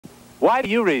Why do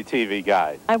you read TV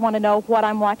Guide? I want to know what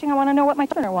I'm watching. I want to know what my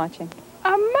children are watching.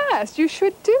 A must. You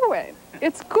should do it.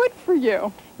 It's good for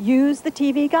you. Use the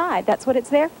TV Guide. That's what it's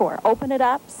there for. Open it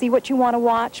up, see what you want to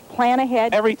watch, plan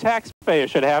ahead. Every taxpayer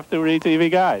should have to read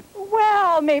TV Guide.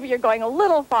 Well, maybe you're going a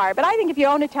little far, but I think if you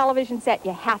own a television set,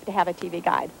 you have to have a TV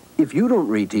Guide. If you don't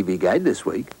read TV Guide this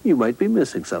week, you might be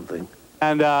missing something.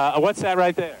 And what's that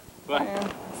right there?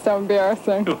 So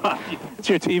embarrassing. It's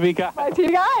your TV Guide. My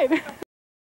TV Guide.